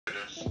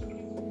This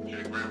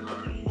your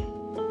grandpa.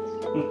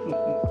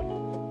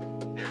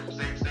 Yeah,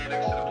 stay next to the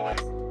plane.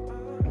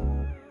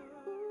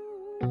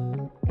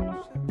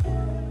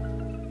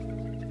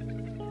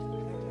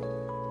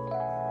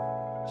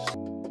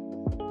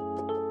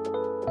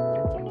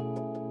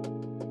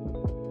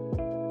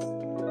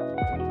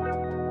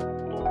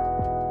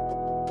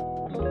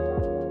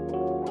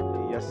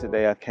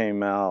 Yesterday I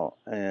came out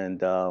and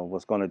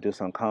was going to do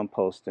some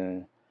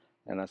composting,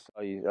 and I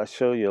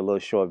showed you a little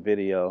short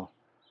video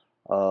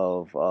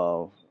of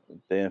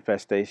the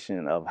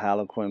infestation of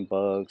harlequin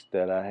bugs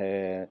that I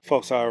had.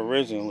 Folks, I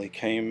originally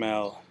came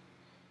out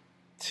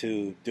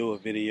to do a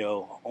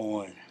video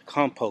on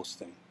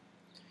composting,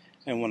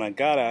 and when I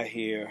got out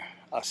here,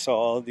 I saw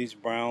all these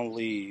brown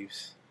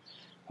leaves.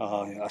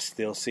 I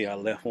still see I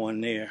left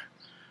one there.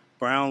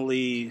 Brown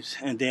leaves,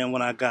 and then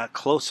when I got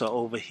closer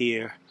over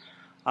here,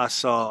 I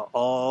saw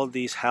all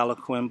these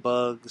harlequin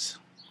bugs.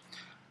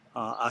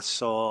 I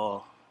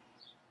saw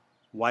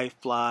white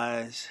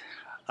flies.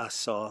 I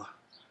saw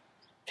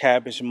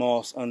cabbage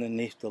moths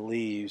underneath the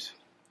leaves.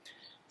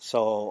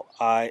 So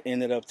I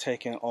ended up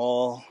taking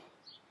all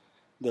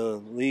the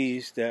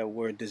leaves that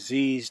were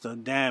diseased or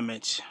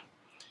damaged,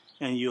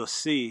 and you'll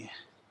see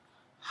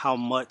how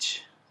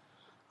much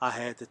I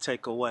had to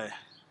take away.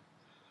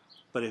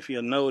 But if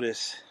you'll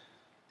notice,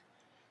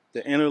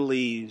 the inner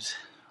leaves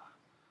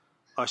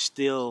are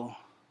still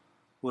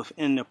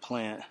within the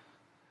plant,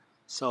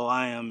 so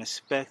I am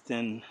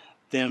expecting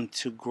them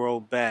to grow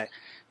back.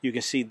 You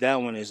can see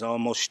that one is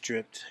almost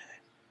stripped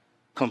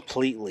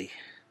completely.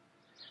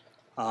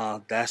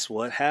 That's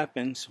what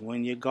happens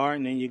when you're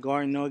gardening. You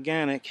garden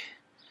organic,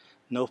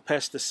 no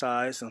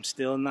pesticides. I'm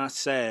still not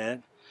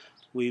sad.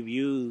 We've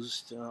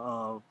used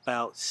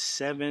about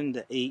 7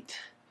 to 8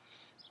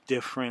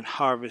 different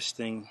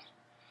harvesting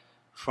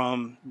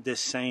from this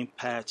same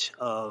patch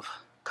of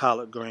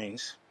collard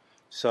greens.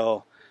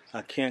 So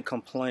I can't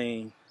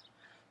complain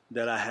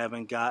that I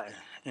haven't gotten.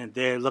 And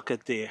there, look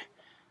at there.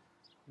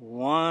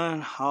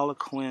 One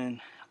harlequin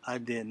I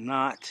did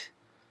not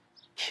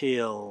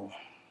kill.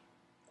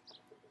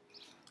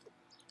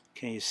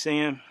 Can you see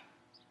him?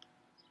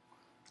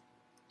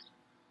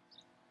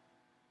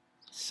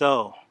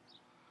 So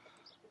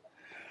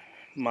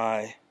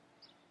my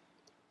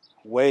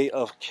way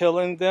of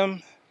killing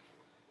them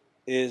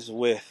is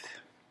with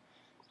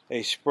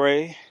a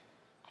spray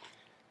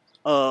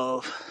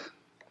of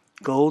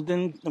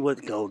golden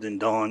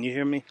dawn, you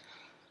hear me?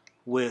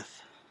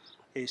 With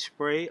a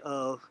spray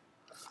of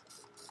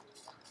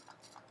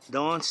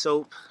Dawn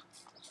soap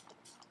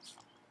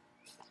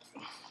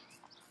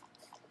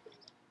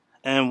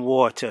and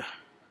water.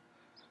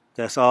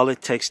 That's all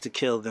it takes to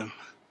kill them.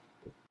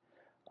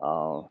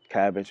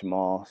 Cabbage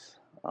moths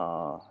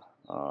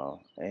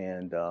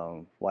and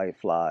white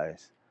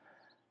flies.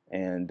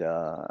 And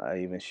I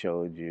even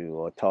showed you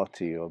or talked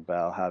to you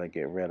about how to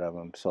get rid of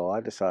them. So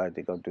I decided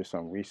to go do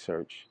some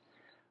research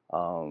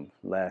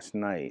last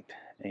night.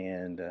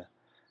 And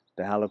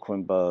the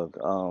harlequin bug,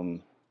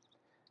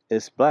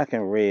 it's black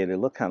and red. It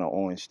looked kind of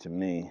orange to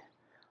me.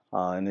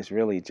 And it's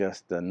really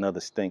just another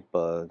stink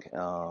bug.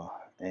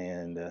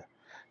 And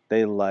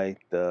they like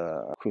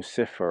the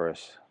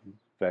cruciferous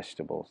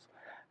vegetables.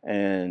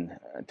 And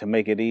to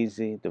make it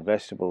easy, the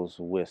vegetables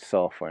with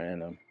sulfur in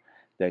them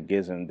that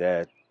gives them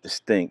that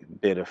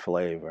distinct bitter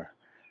flavor.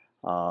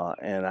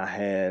 And I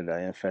had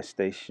an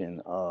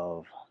infestation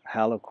of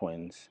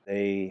harlequins.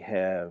 They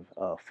have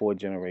a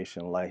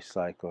 4-generation life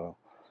cycle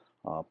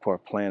per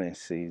planting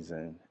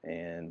season,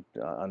 and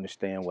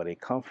understand where they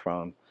come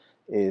from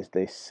is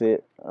they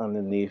sit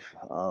underneath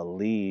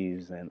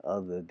leaves and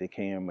other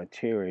decaying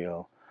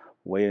material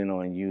waiting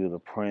on you to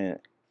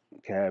plant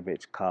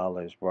cabbage,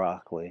 collards,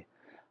 broccoli,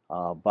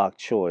 bok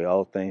choy,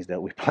 all things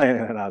that we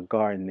planted in our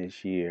garden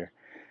this year.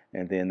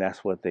 And then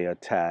that's what they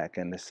attack.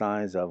 And the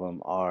signs of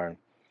them are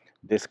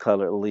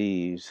discolored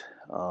leaves.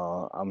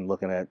 I'm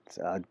looking at,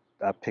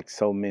 I picked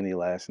so many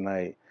last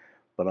night,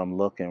 but I'm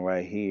looking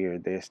right here.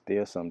 There's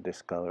still some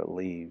discolored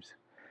leaves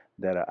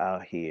that are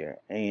out here.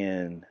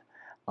 And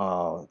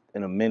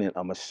in a minute,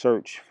 I'm going to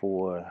search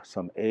for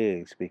some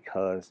eggs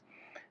because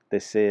they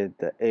said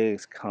the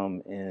eggs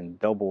come in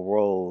double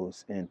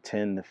rows in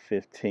 10 to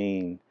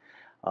 15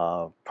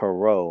 per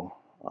row,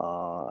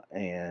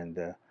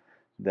 and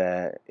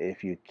that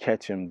if you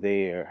catch them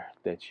there,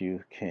 that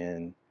you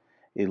can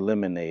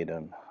eliminate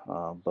them.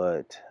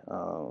 But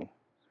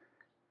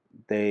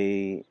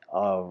they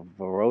are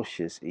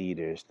voracious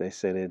eaters. They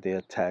say that they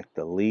attack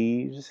the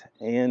leaves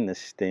and the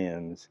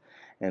stems,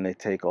 and they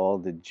take all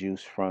the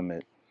juice from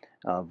it,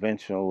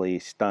 eventually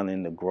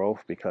stunning the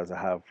growth because of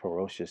how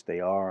ferocious they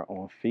are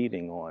on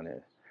feeding on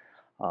it.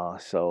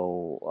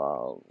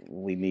 So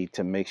we need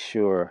to make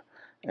sure,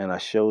 and I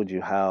showed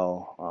you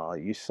how,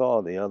 you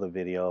saw the other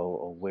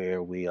video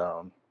where we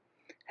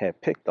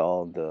had picked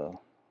all the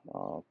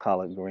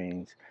collard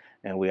greens,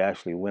 and we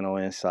actually went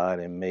on inside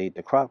and made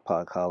the crock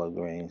pot collard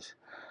greens.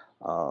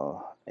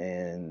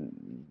 And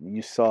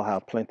you saw how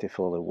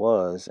plentiful it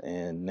was,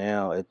 and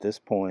now at this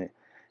point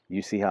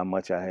you see how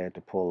much I had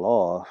to pull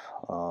off,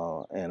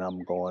 and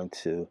I'm going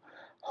to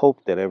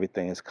hope that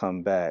everything has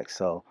come back.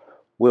 So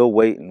we'll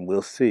wait and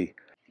we'll see.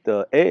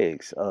 The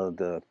eggs of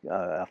the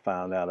I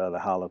found out of the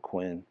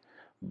harlequin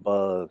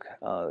bug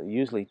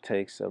usually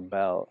takes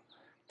about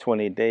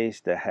 20 days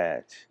to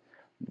hatch,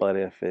 but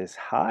if it's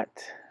hot,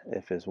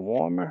 if it's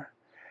warmer,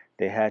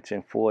 they hatch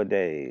in 4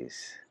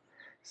 days.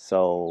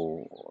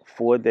 So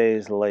 4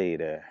 days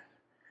later,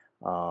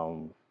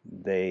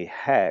 they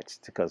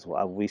hatched because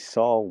we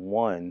saw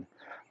one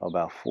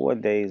about 4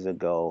 days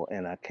ago,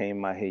 and I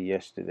came out here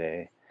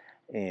yesterday,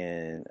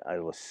 and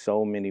it was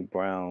so many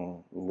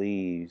brown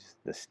leaves.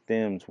 The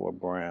stems were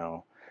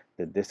brown.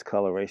 The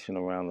discoloration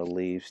around the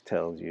leaves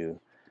tells you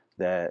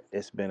that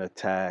it's been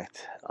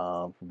attacked.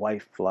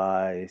 White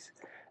flies,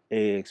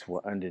 eggs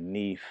were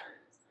underneath,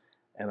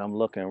 and I'm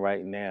looking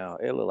right now.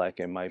 It looked like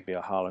it might be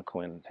a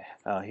harlequin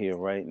out here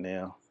right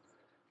now.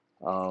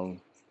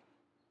 Um,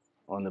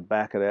 on the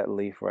back of that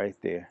leaf right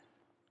there.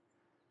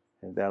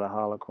 Is that a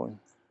harlequin?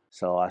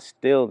 So I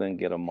still didn't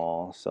get them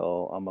all.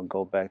 So I'm going to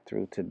go back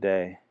through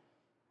today,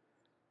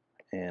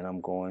 and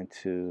I'm going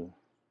to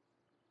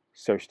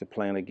search the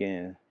plant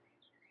again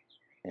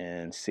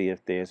and see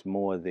if there's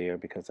more there,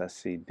 because I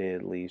see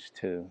dead leaves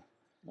too.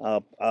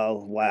 Oh,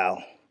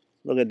 wow.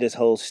 Look at this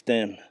whole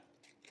stem.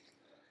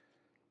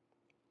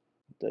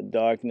 The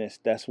darkness,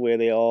 that's where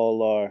they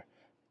all are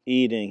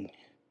eating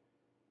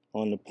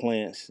on the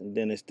plants. And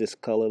then it's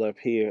discolored up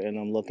here, and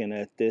I'm looking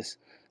at this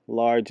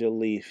larger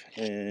leaf,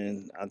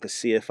 and I can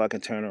see if I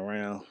can turn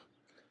around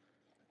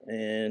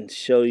and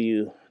show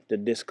you the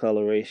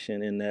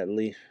discoloration in that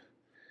leaf.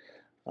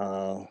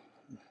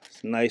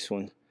 It's a nice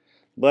one,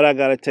 but I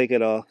gotta take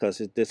it off because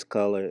it's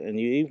discolored, and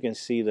you even can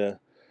see the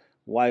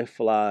white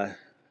fly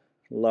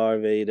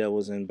larvae that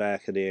was in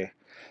back of there.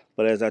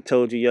 But as I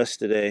told you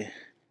yesterday,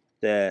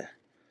 that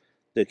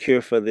the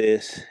cure for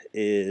this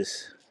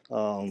is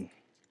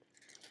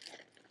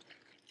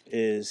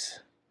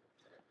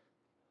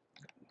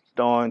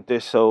Dawn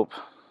dish soap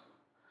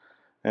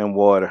and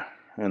water,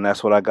 and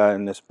that's what I got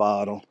in this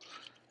bottle.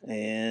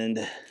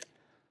 And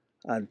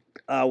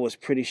I was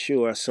pretty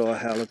sure I saw a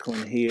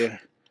harlequin here,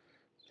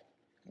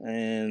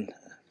 and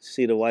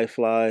see the white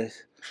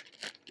flies.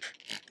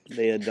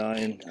 They are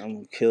dying. I'm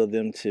gonna kill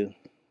them too.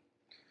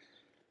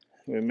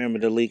 Remember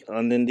the leak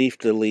underneath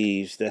the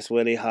leaves. That's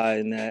where they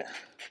hiding at.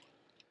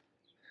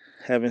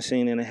 Haven't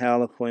seen any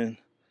harlequin,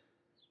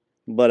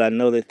 but I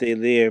know that they're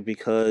there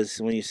because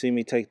when you see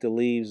me take the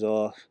leaves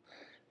off,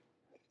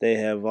 they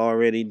have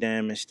already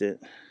damaged it.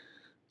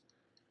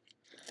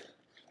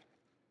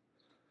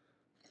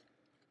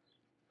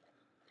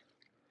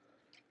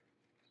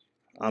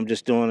 I'm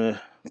just doing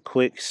a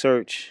quick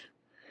search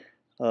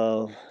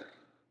of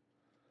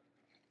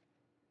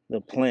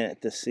the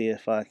plant to see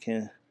if I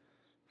can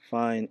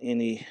find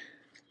any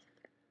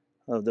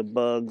of the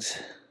bugs.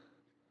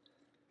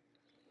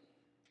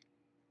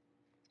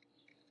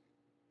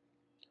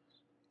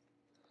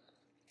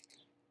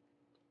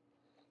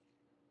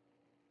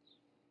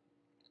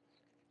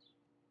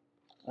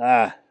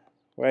 Ah,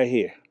 right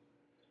here.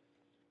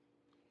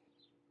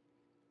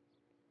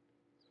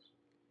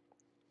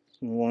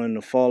 I want him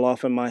to fall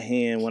off in my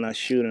hand when I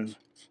shoot him,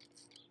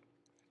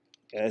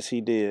 as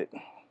he did.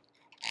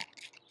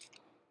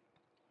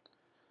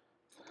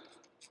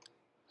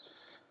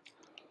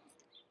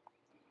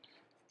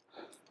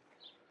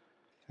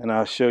 And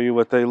I'll show you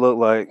what they look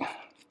like.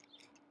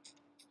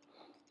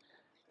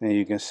 And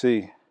you can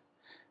see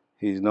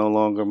he's no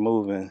longer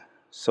moving.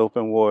 Soap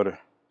and water.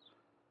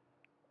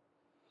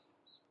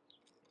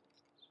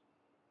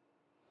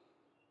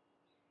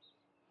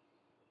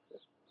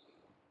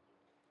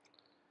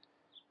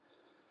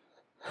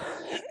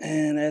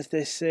 And as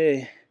they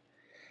say,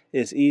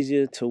 it's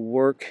easier to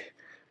work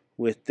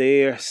with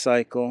their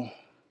cycle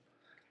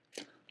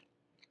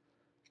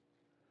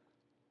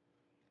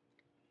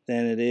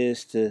than it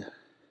is to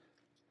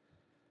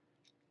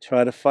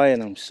try to fight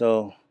them.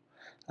 So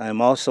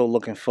I'm also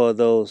looking for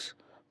those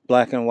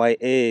black and white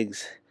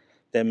eggs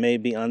that may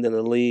be under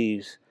the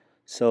leaves,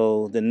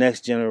 so the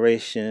next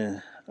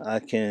generation I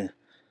can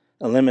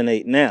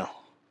eliminate now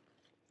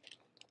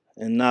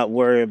and not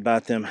worry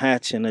about them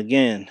hatching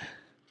again.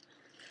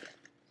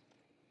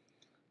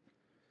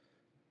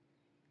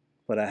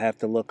 But I have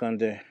to look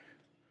under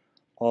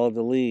all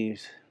the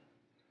leaves.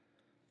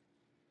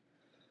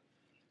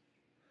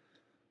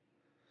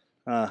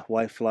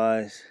 White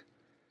flies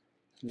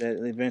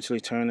that eventually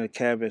turn to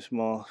cabbage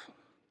moth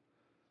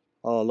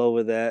all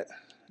over that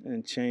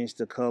and change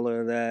the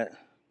color of that.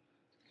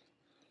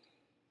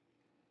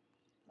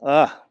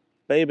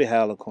 Baby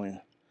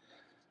harlequin.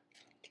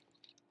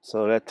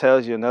 So that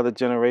tells you another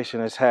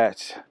generation has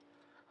hatched.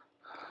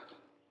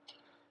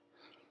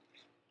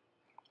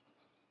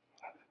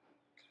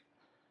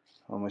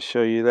 I'm going to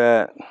show you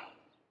that.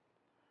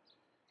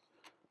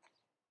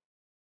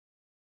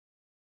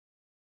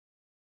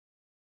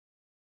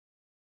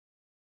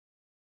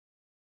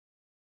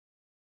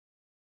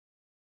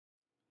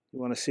 You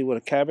want to see what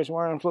a cabbage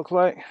worm looks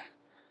like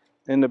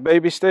in the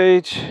baby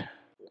stage?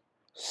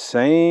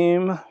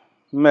 Same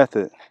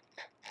method.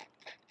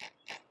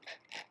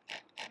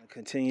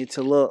 Continue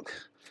to look.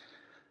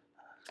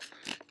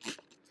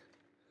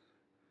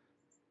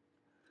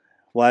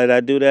 Why did I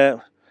do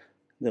that?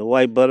 The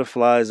white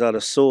butterflies are the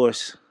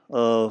source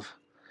of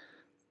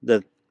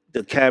the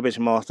the cabbage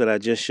moth that I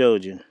just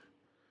showed you.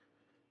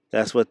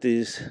 That's what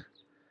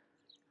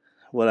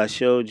I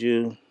showed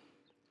you,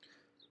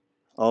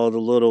 all the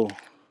little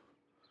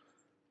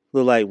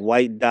like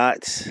white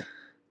dots.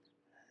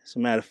 As a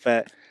matter of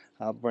fact,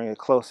 I'll bring it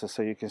closer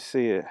so you can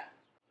see it.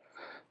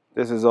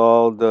 This is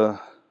all those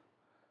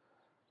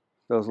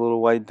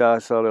little white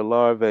dots are the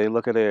larvae.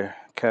 Look at there,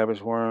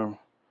 cabbage worm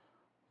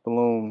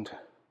bloomed.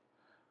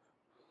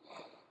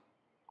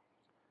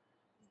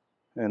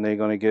 And they're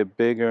gonna get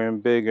bigger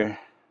and bigger.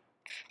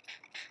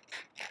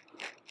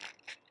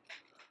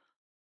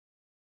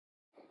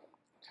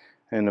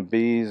 And the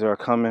bees are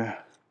coming.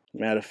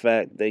 Matter of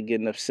fact, they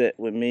getting upset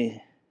with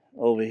me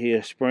over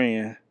here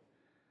spraying.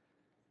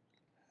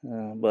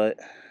 But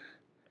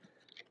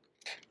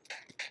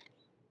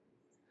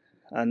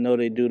I know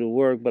they do the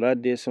work, but I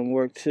did some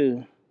work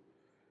too.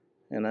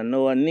 And I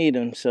know I need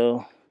them,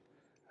 so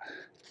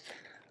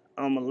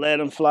I'm gonna let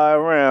them fly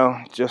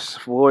around, just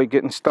avoid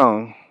getting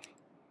stung.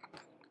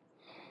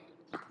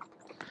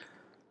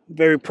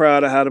 Very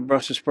proud of how the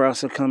Brussels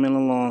sprouts are coming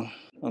along.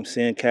 I'm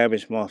seeing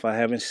cabbage moth. I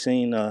haven't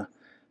seen a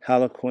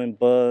harlequin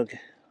bug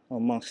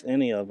amongst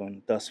any of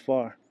them thus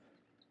far.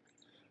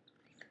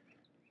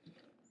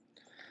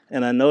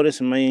 And I know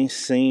this may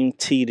seem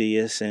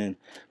tedious and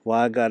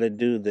why I got to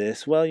do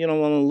this. Well, you don't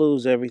want to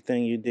lose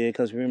everything you did,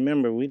 because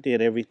remember, we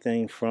did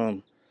everything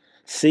from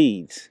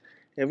seeds.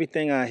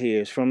 Everything out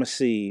here is from a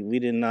seed. We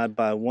did not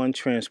buy one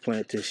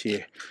transplant this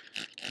year,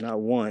 not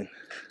one.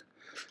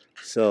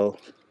 So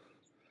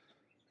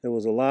it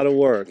was a lot of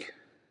work.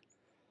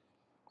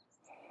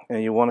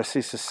 And you want to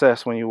see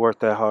success when you work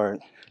that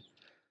hard.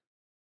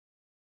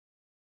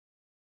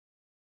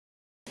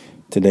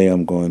 Today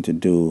I'm going to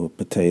do a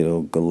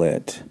potato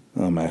galette.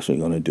 I'm actually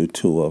going to do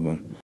two of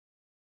them.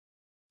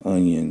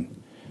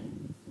 Onion,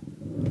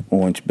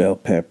 orange bell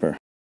pepper,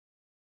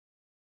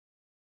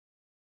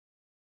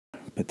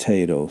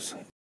 potatoes,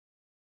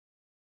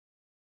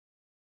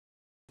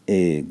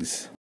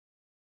 eggs,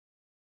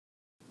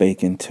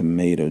 bacon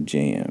tomato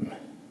jam,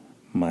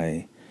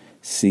 my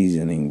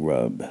seasoning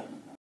rub,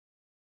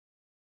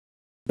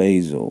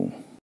 basil,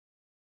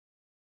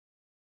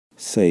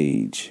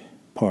 sage,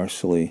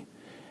 parsley,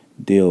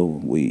 dill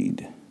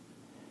weed,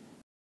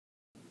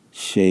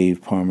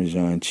 shaved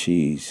Parmesan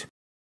cheese,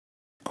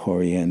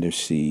 coriander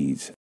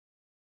seeds,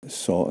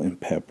 salt and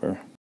pepper.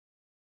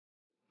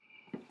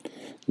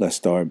 Let's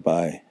start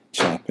by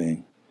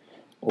chopping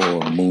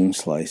or moon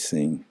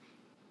slicing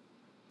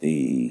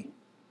the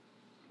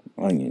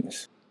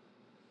onions.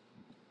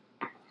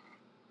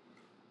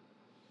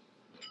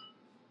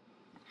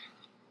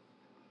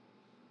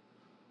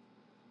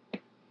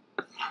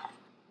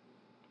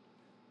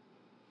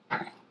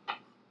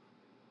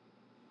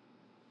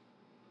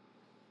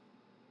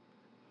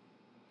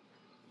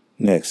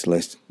 Next,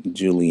 let's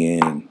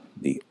julienne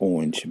the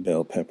orange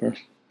bell pepper.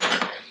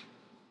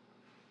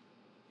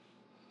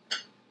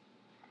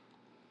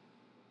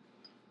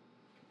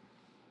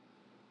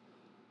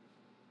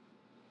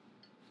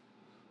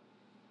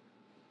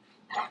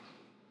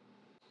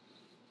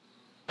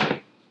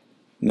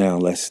 Now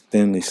let's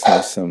thinly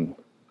slice some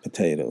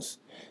potatoes.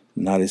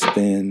 Not as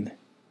thin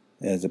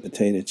as a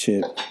potato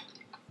chip,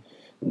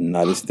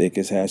 not as thick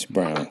as hash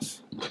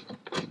browns.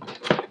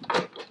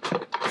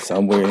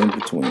 Somewhere in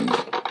between.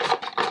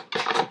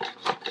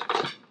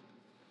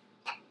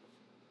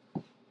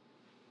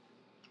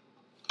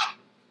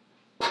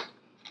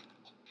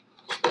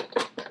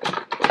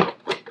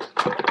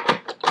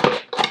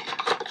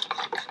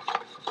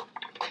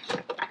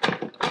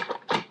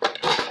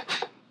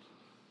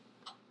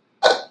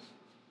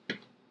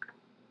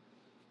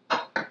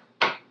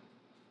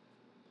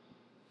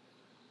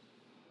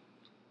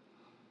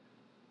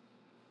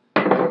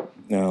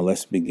 Now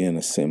let's begin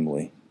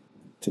assembly.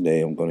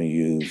 Today I'm going to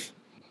use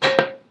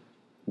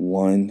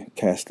one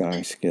cast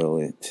iron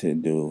skillet to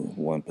do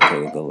one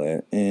potato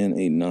galette and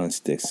a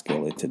non-stick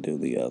skillet to do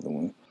the other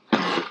one.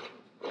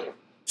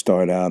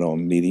 Start out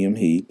on medium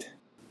heat.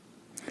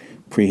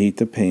 Preheat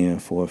the pan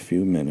for a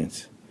few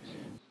minutes.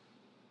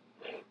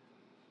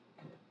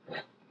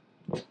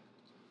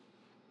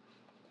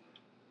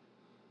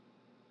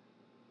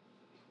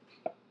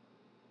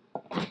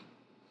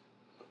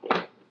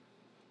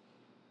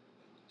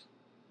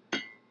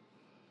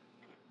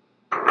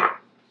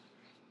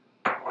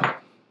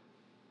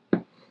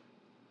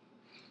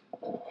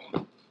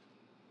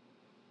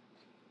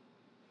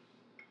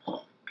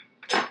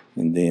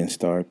 And then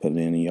start putting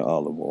in your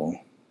olive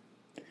oil.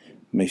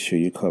 Make sure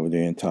you cover the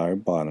entire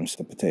bottom so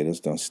the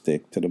potatoes don't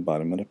stick to the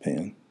bottom of the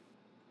pan.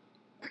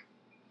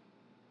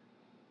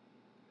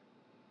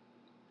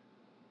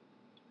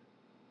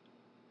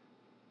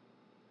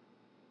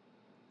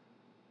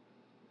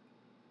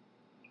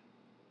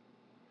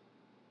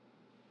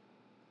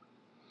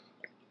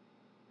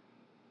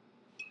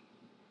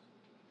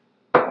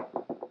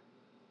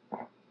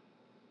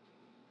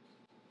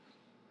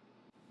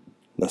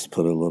 Let's let's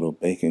put a little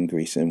bacon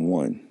grease in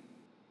one.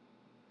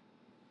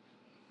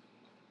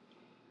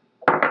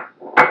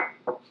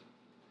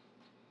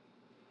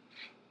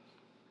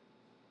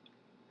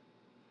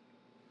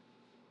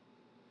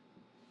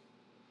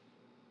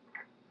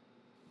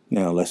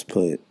 Now let's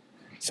put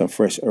some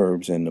fresh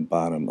herbs in the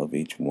bottom of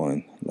each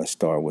one. Let's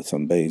start with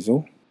some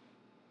basil,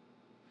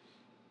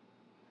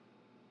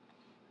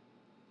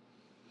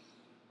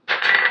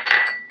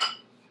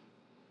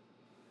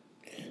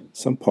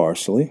 some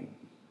parsley,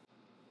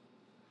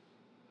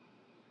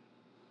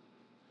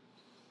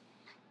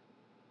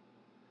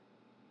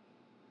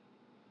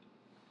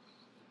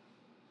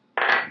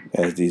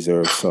 as these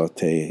herbs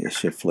saute, it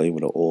should flavor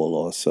the oil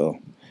also.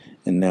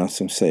 And now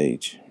some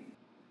sage.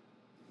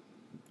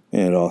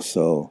 And it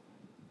also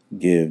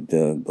give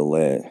the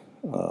galette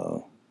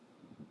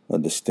a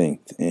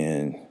distinct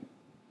and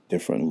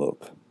different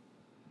look,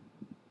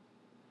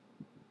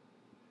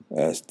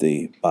 as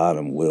the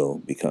bottom will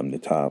become the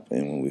top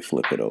and when we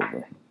flip it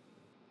over.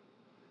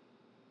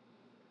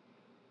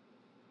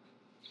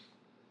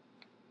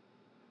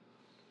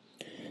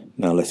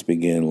 Now let's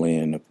begin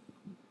laying the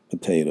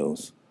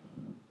potatoes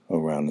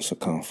around the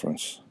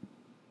circumference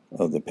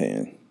of the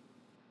pan.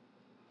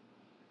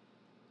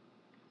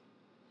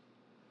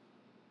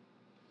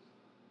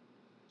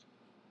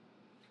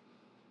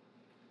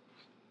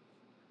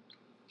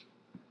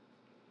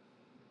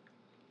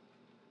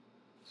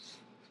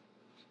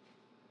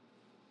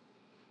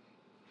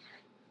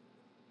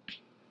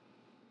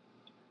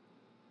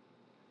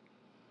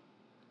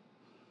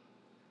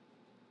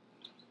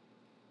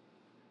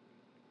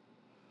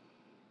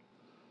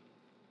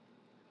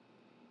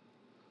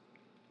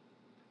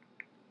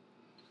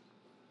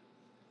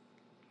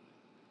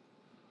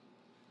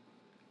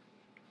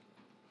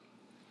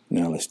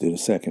 Now let's do the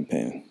second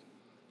pan.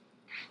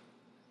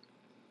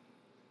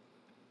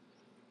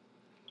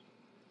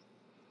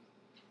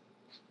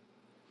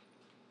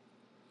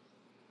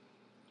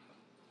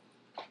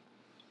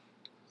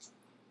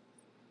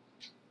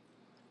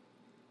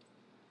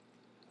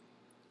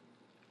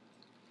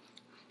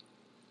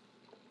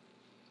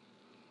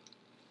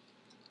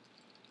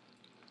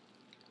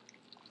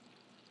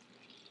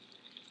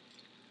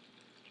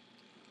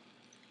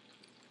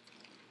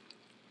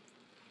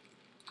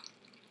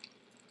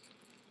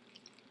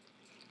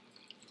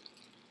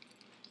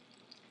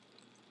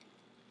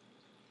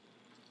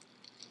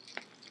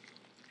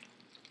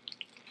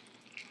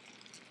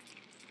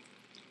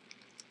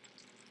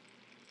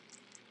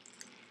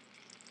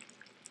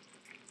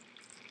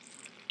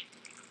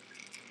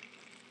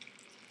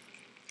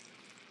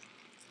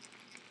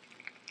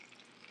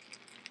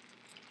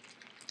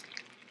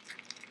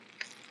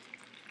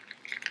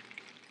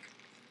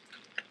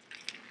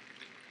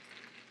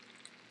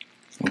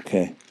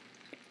 Okay,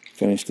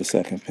 finish the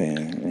second pan,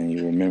 and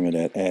you remember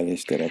that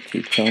adage that I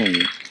keep telling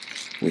you,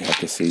 we have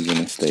to season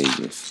in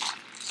stages.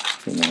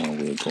 So now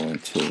we're going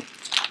to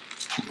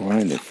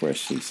grind it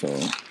freshly, so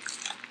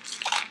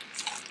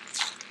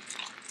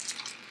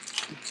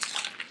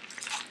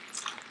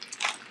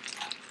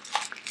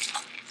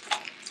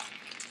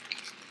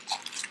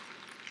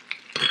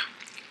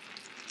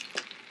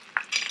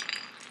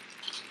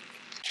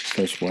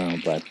fresh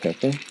ground black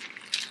pepper,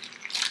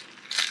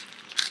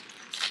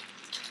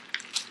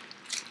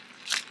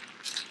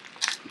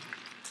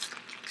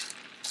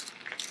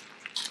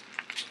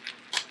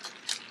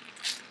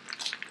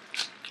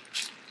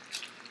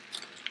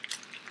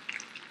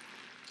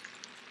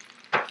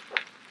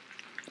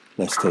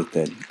 let's take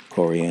that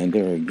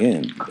coriander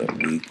again that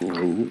we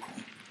grew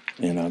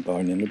in our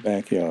garden in the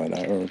backyard,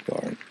 our herb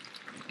garden.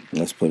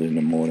 Let's put it in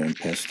the mortar and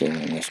pestle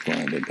and let's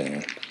grind it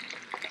down.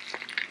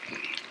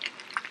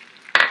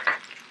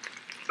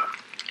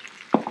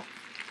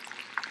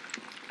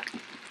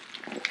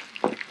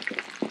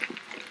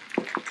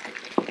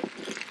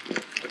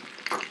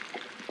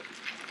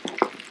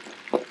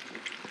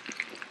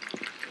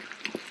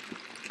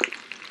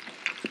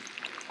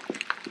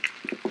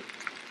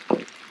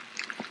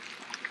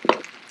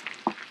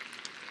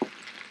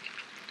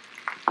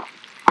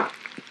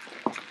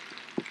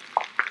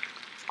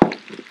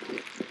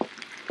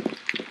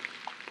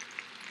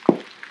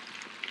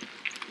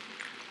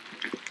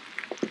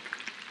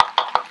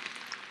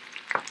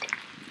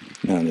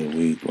 Now that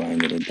we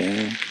grinded it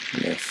down,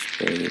 let's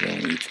spread it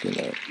on each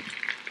galette.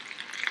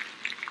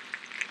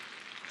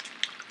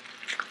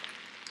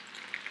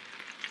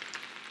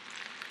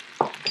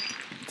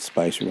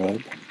 Spice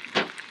rub.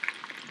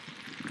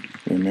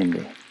 Remember,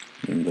 you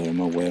can go to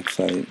my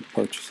website,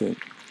 purchase it,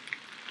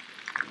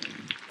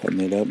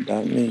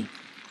 cuttingitup.me.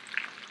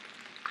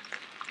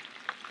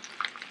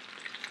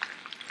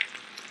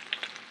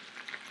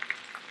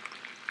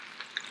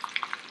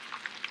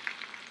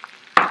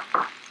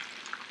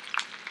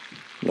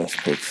 Let's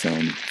put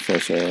some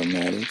fresh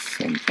aromatics,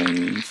 some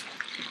onions,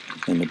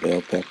 and the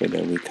bell pepper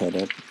that we cut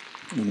up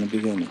in the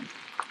beginning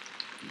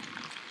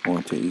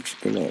onto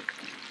each galette.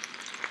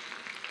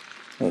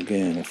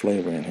 Again, a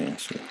flavor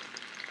enhancer.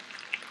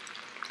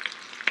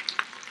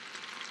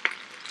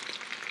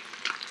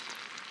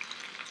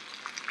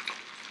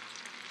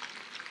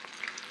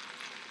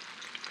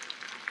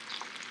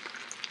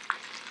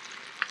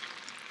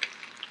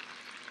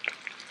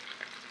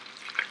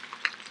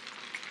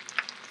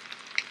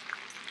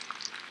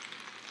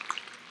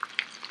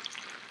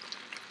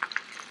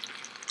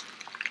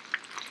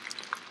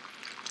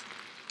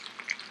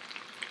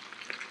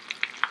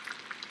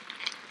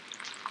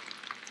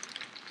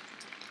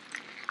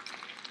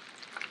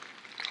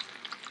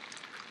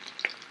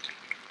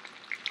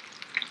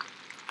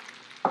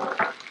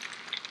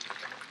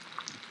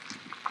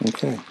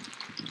 Okay,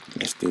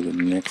 let's do the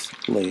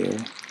next layer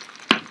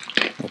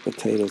of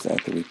potatoes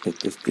after we put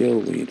this dill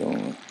weed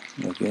on.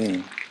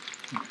 Again,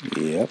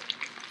 yep,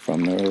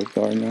 from the herb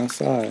garden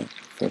outside,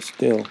 fresh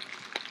dill.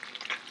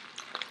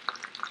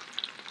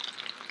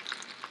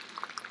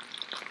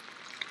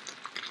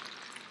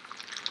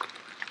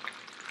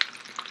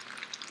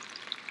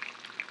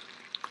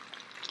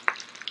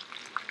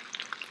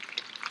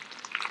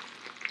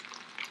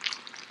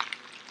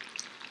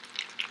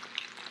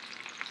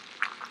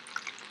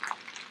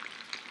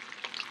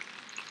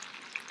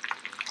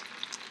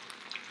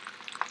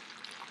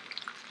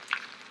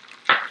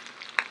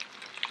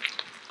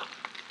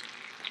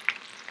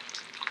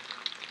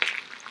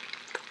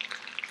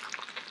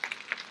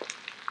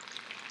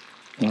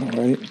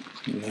 Alright,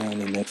 now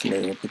the next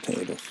layer of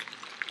potatoes.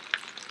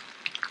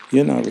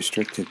 You're not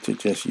restricted to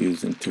just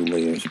using 2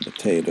 layers of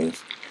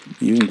potatoes.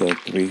 You can go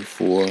 3,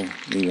 4,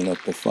 even up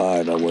to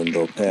 5. I wouldn't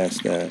go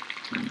past that.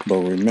 But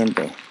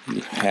remember,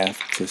 you have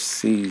to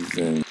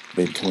season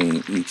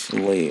between each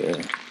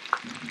layer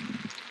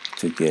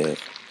to get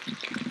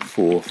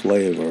full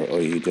flavor,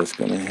 or you're just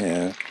going to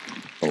have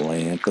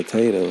bland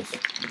potatoes.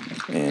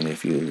 And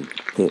if you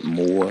put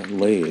more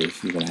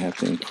layers, you're going to have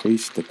to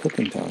increase the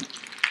cooking time.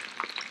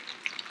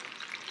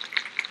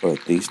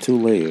 But these 2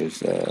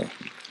 layers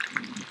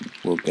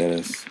will get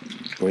us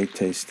great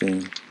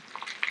tasting,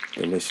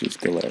 delicious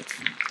galettes.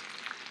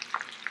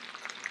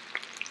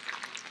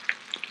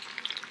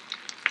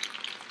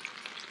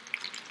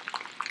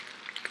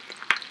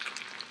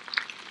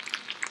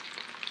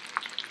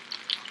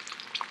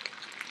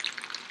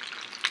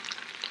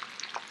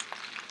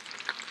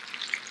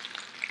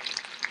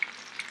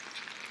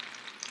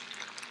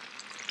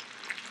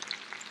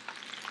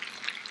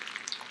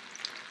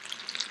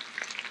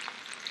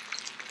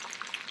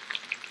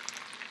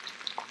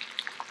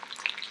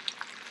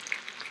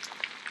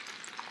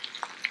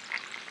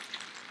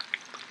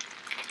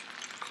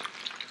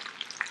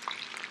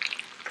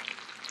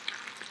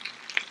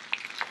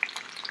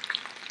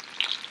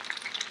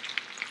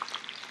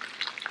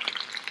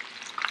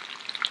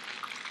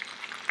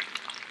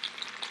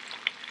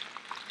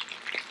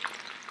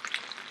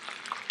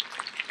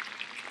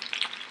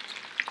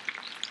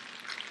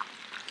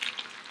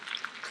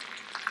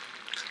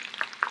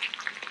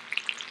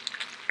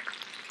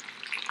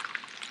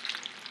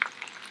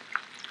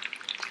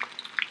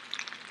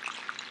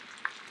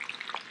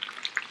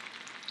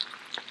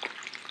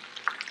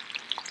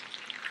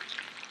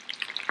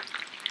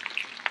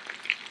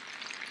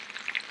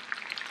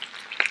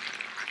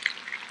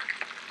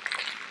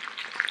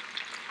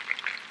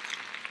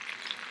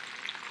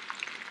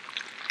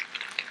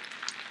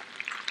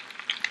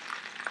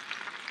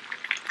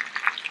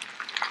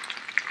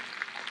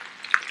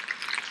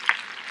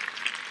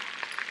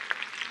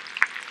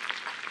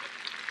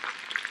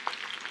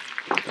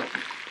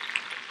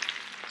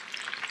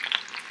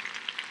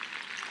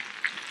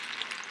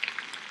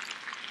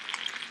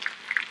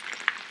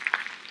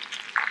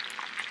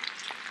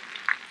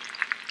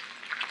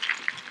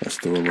 Let's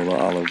do a little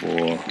olive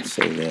oil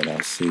so that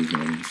our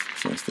seasonings,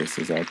 since this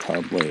is our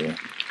top layer,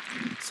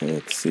 so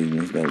that the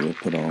seasonings that we'll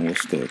put on will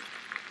stick.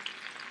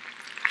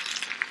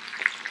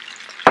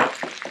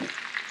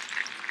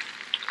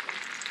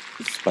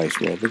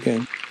 Spice rub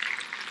again.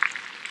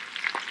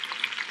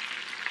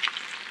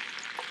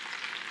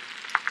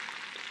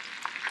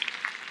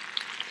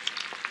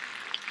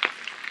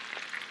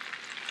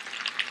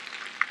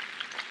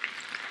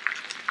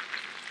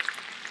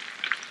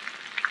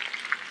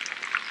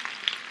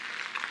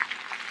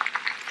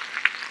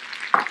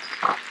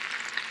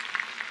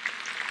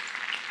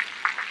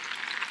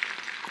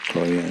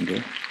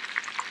 Coriander,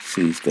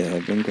 seeds that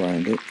have been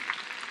grinded.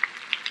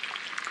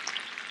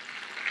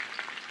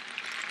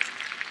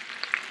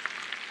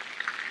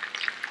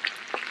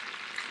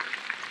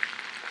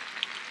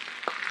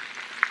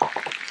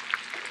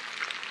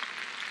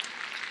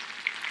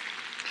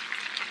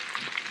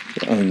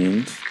 The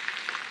onions.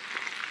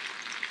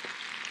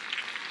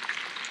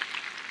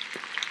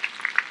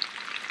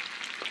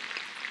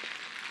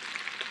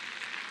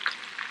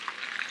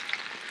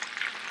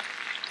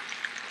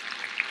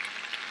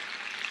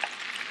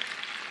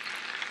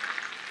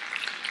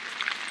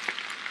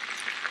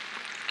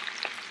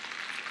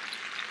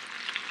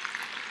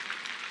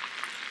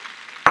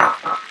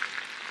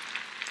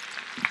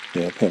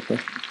 Bell pepper.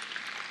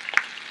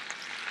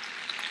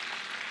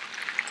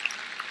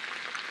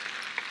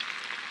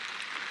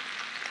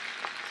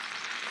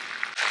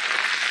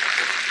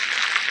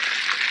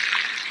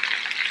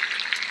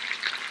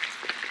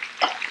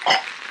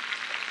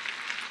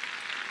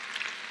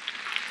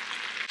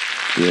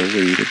 Dill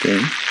weed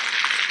again.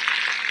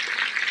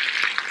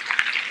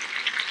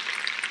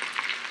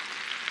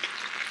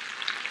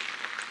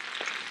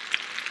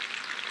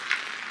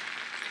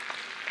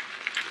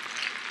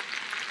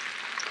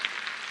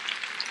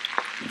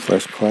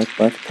 Fresh cracked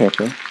black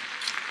pepper.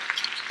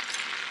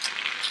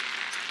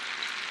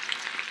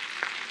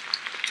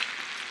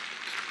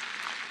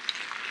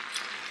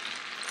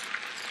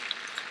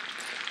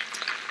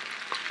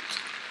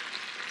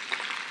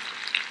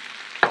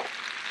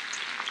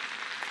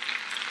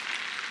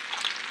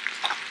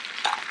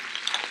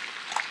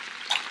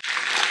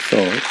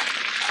 salt.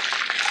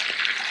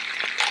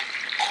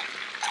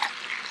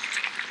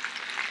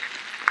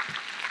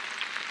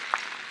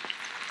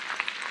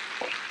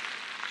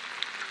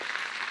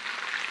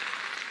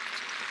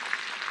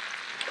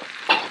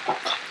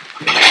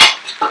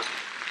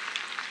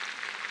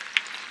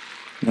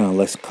 Now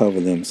let's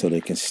cover them so they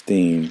can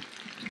steam.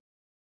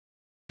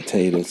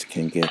 Potatoes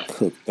can get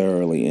cooked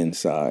thoroughly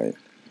inside.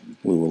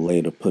 We will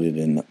later put it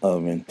in the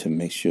oven to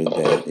make sure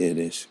that it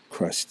is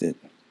crusted.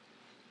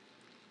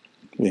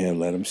 We have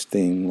let them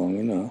steam long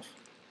enough.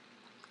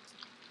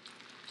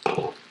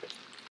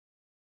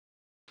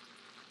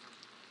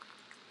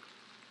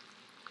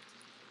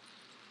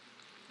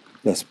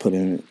 Let's put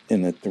it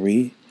in a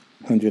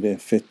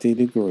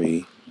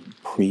 350-degree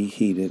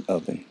preheated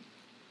oven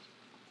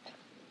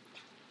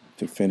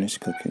to finish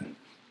cooking.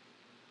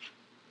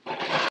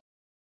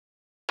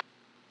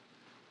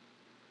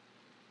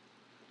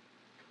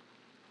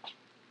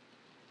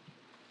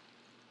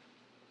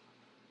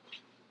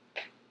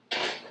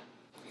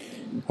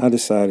 I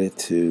decided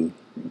to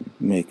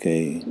make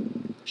a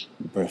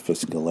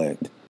breakfast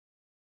galette,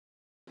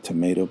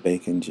 tomato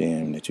bacon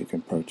jam that you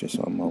can purchase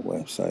on my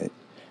website.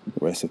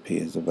 The recipe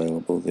is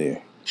available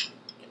there.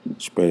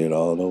 Spread it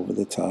all over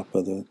the top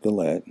of the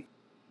galette.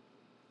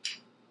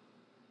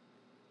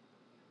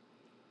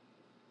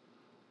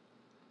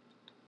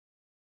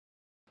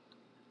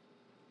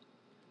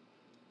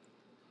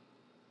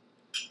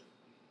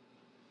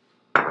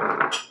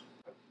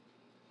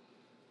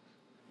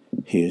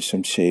 Here's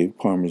some shaved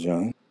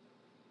Parmesan.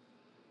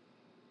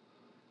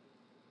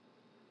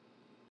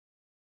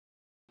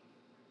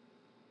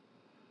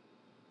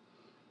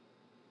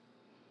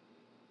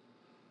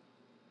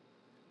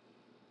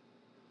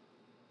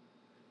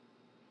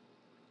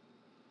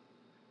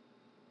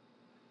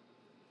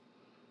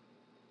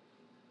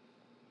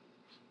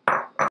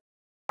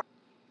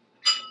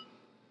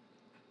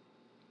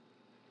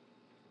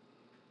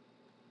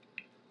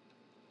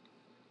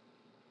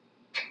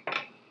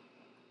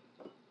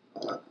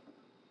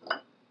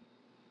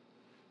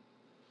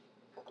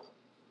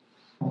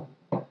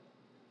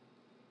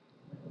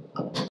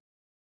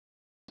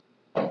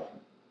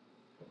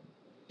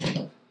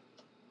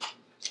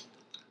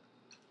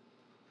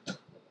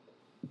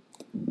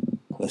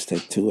 Let's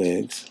take 2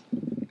 eggs.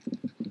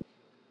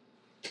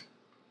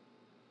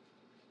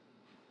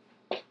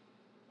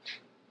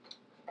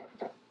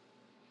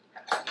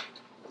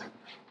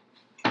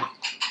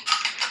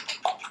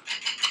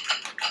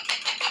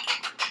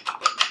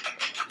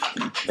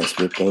 Let's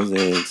whip those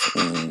eggs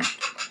and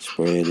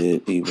spread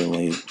it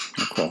evenly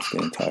across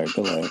the entire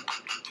galette.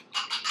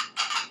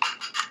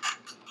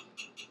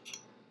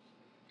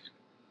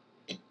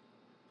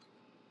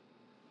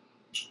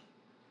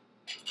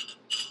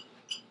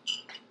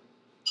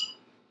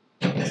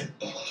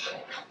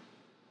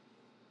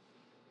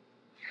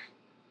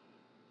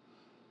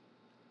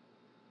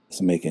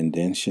 Let's make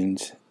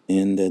indentions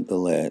in the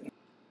galette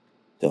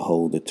to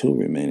hold the 2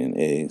 remaining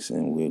eggs,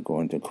 and we're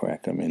going to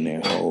crack them in their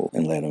hole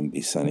and let them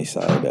be sunny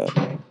side up.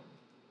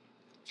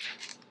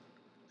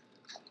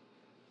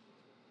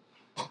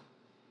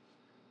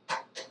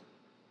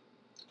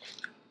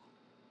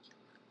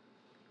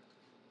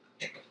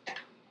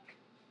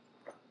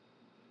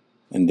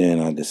 And then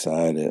I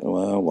decided,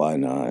 well, why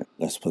not?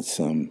 Let's put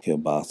some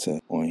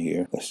kielbasa on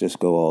here. Let's just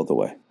go all the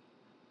way.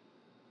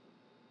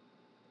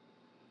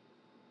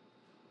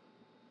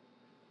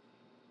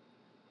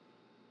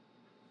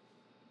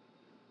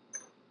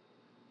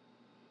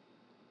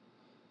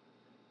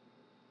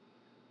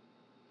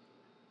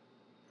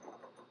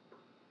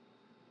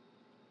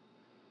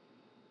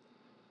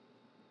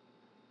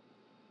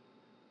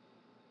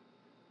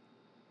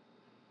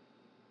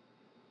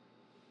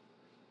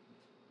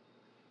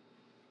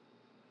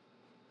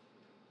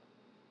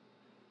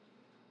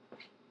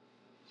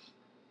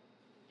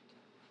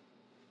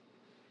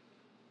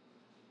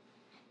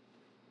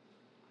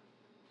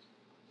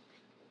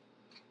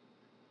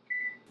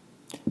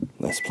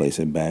 Let's place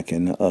it back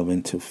in the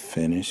oven to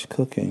finish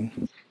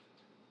cooking.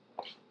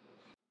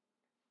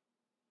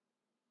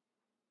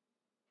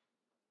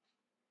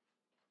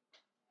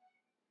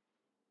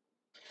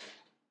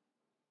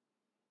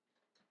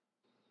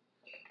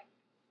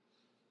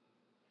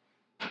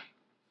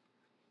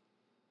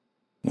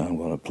 Now I'm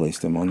going to place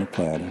them on the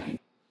platter.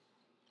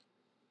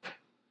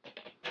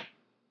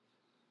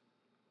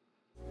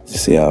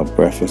 See our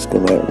breakfast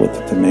galette with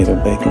the tomato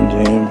bacon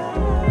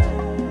jam.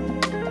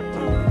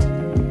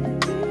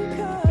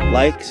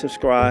 Like,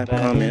 subscribe,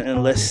 comment,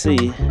 and let's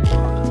see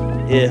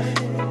if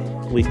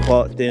we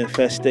caught the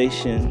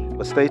infestation.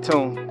 But stay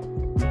tuned.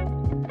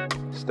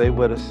 Stay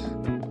with us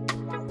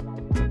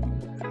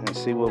and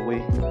see what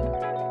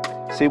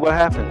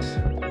happens.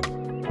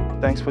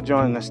 Thanks for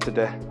joining us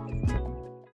today.